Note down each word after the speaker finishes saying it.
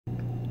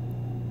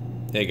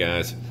Hey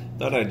guys,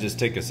 thought I'd just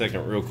take a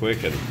second real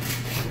quick and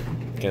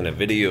kind of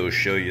video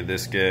show you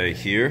this guy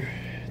here.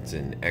 It's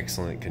in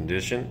excellent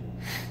condition.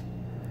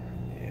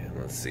 And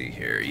let's see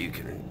here, you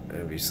can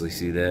obviously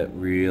see that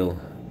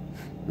real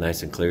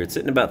nice and clear. It's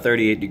sitting about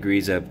 38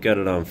 degrees. I've got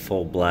it on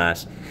full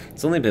blast.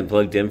 It's only been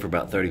plugged in for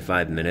about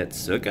 35 minutes,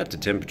 so it got to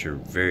temperature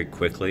very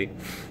quickly.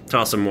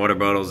 Toss some water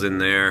bottles in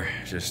there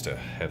just to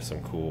have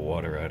some cool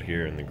water out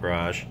here in the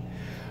garage.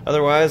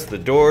 Otherwise, the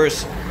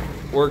doors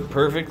work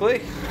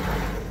perfectly.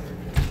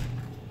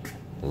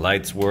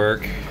 Lights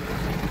work.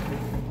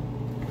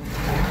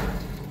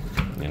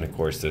 And of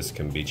course this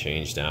can be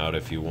changed out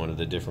if you wanted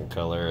a different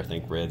color. I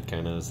think red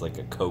kind of is like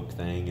a Coke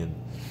thing, and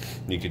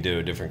you could do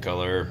a different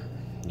color.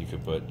 You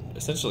could put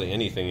essentially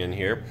anything in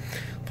here.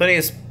 Plenty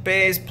of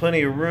space,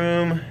 plenty of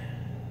room.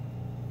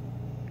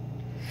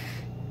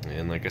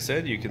 And like I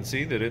said, you can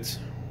see that it's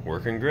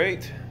working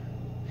great.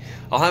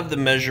 I'll have the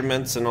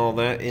measurements and all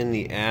that in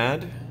the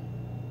ad.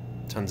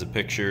 Tons of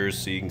pictures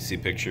so you can see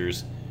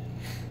pictures.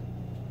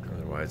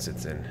 Otherwise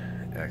it's in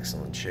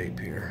excellent shape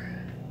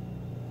here.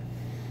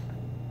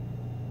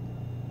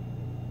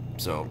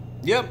 So,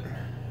 yep,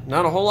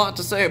 not a whole lot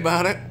to say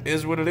about it.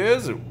 Is what it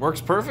is. It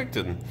works perfect,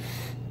 and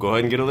go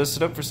ahead and get it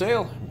listed up for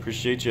sale.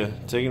 Appreciate you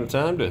taking the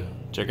time to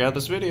check out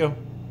this video.